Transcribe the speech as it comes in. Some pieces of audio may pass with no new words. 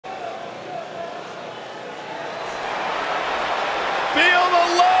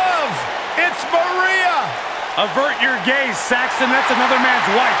Avert your gaze, Saxton. That's another man's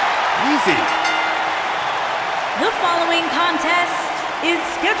wife. Easy. The following contest is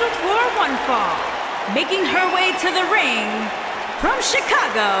scheduled for one fall. Making her way to the ring from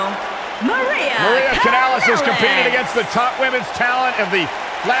Chicago, Maria Kanellis has competed against the top women's talent of the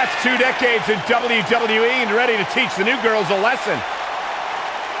last 2 decades in WWE and ready to teach the new girls a lesson.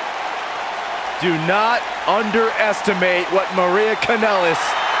 Do not underestimate what Maria Kanellis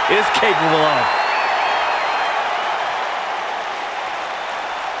is capable of.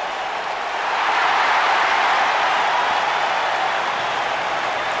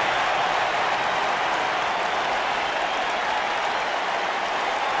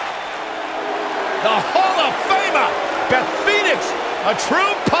 The Hall of Famer, Beth, a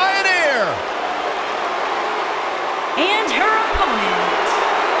true pioneer. And her opponent,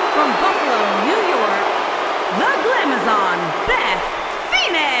 from Buffalo, New York, the Glamazon, Beth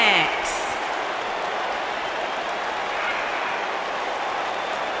Phoenix.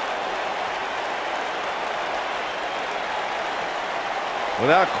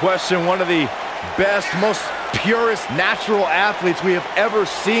 Without question, one of the best, most purest natural athletes we have ever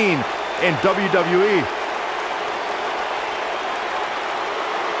seen in WWE.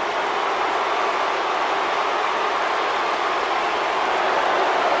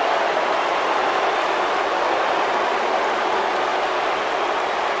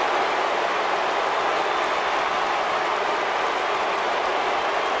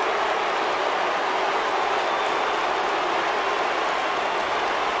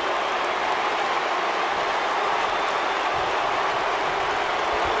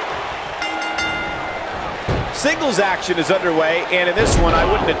 Singles action is underway, and in this one, I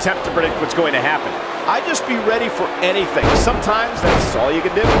wouldn't attempt to predict what's going to happen. I'd just be ready for anything. Sometimes that's all you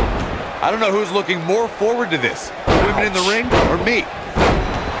can do. I don't know who's looking more forward to this, the women in the ring or me.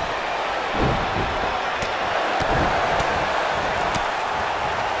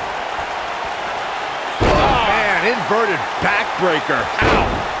 Oh, man, inverted backbreaker.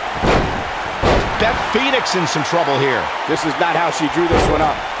 Ow. Beth Phoenix in some trouble here. This is not how she drew this one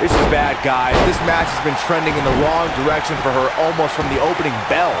up. This is bad, guys. This match has been trending in the wrong direction for her almost from the opening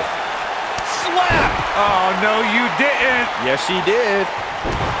bell. Slap! Oh, no, you didn't. Yes, she did.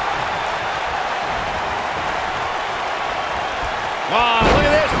 Oh, look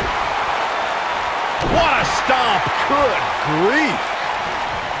at this. What a stomp. Good grief.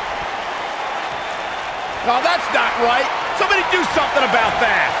 Oh, that's not right. Somebody do something about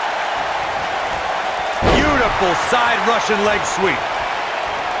that. Beautiful side Russian leg sweep.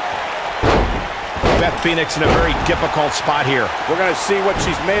 Beth Phoenix in a very difficult spot here. We're going to see what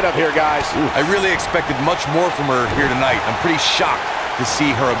she's made of here, guys. I really expected much more from her here tonight. I'm pretty shocked to see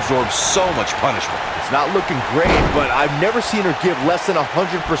her absorb so much punishment. It's not looking great, but I've never seen her give less than 100%,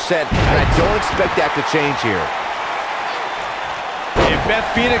 and I don't expect that to change here. If Beth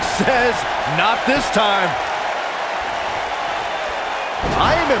Phoenix says, not this time.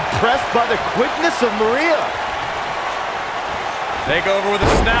 I am impressed by the quickness of Maria. Take over with a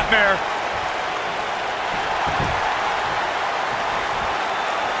snapmare.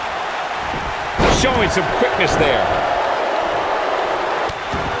 Showing some quickness there.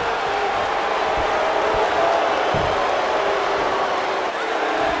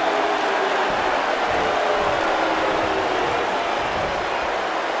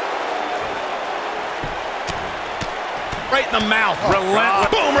 Right in the mouth. Relentless.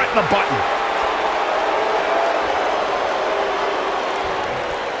 Boom, right in the button.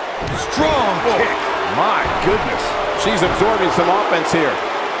 Strong kick. My goodness. She's absorbing some offense here.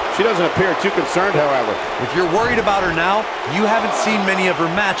 She doesn't appear too concerned, however. If you're worried about her now, you haven't seen many of her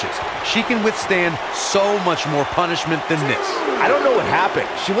matches. She can withstand so much more punishment than this. I don't know what happened.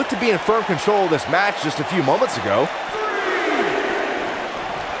 She looked to be in firm control of this match just a few moments ago.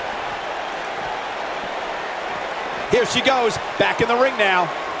 Here she goes, back in the ring now.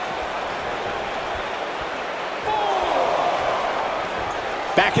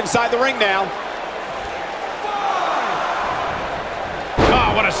 Back inside the ring now.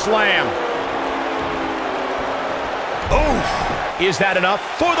 Oh, what a slam. Oof. Is that enough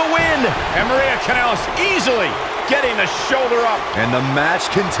for the win? And Maria Kanellis easily getting the shoulder up. And the match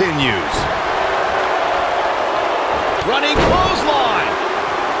continues. Running clothesline.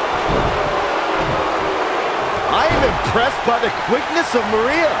 I am impressed by the quickness of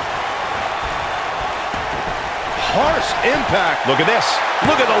Maria. Harsh impact. Look at this.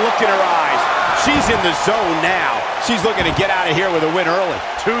 Look at the look in her eyes. She's in the zone now. She's looking to get out of here with a win early.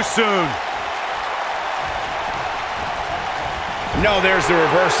 Too soon. No, there's the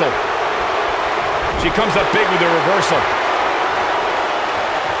reversal. She comes up big with the reversal.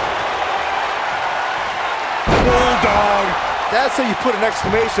 Bulldog. That's how you put an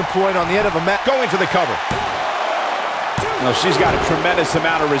exclamation point on the end of a match. Going for the cover. Well, she's got a tremendous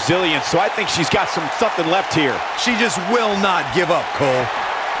amount of resilience, so I think she's got something left here. She just will not give up, Cole.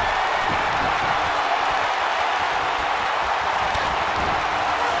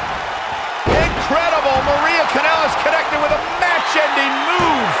 Incredible! Maria Kanellis connected with a match-ending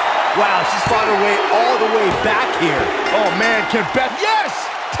move. Wow, she's fought her way all the way back here. Oh, man, can Beth... Yes!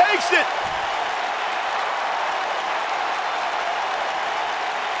 Takes it!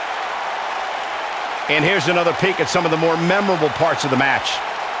 And here's another peek at some of the more memorable parts of the match.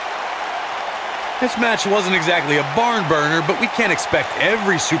 This match wasn't exactly a barn burner, but we can't expect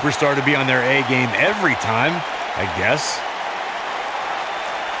every superstar to be on their A game every time, I guess.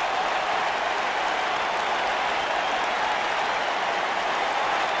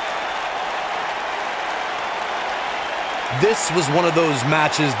 This was one of those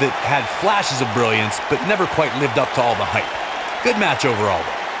matches that had flashes of brilliance, but never quite lived up to all the hype. Good match overall,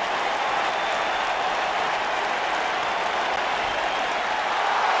 though.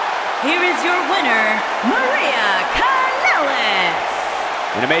 Here is your winner, Maria Kanellis.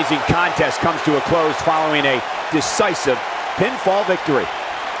 An amazing contest comes to a close following a decisive pinfall victory.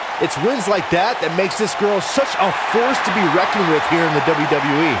 It's wins like that that makes this girl such a force to be reckoned with here in the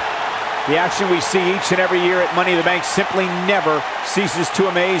WWE. The action we see each and every year at Money in the Bank simply never ceases to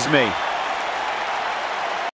amaze me.